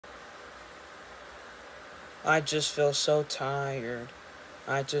I just feel so tired.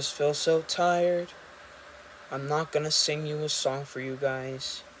 I just feel so tired. I'm not gonna sing you a song for you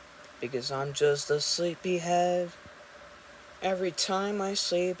guys because I'm just a sleepyhead. Every time I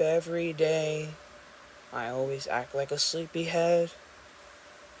sleep every day, I always act like a sleepyhead.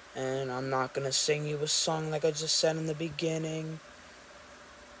 And I'm not gonna sing you a song like I just said in the beginning.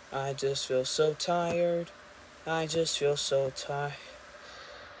 I just feel so tired. I just feel so tired.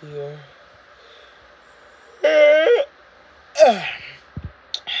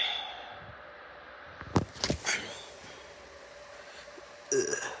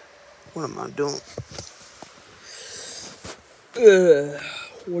 What am I doing?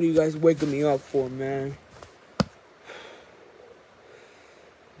 What are you guys waking me up for, man?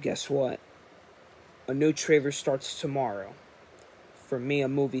 Guess what? A new trailer starts tomorrow. For me, a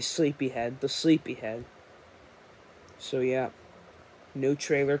movie Sleepyhead, the Sleepyhead. So yeah, new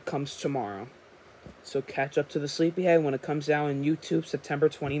trailer comes tomorrow. So catch up to the Sleepyhead when it comes out on YouTube September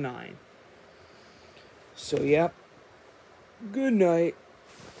 29. So yeah, good night.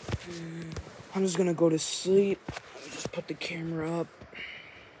 I'm just gonna go to sleep. Let me just put the camera up.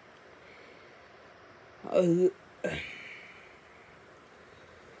 I'm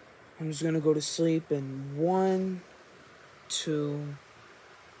just gonna go to sleep in 1, 2,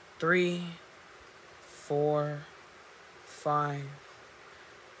 3, 4, 5,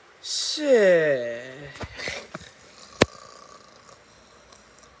 6.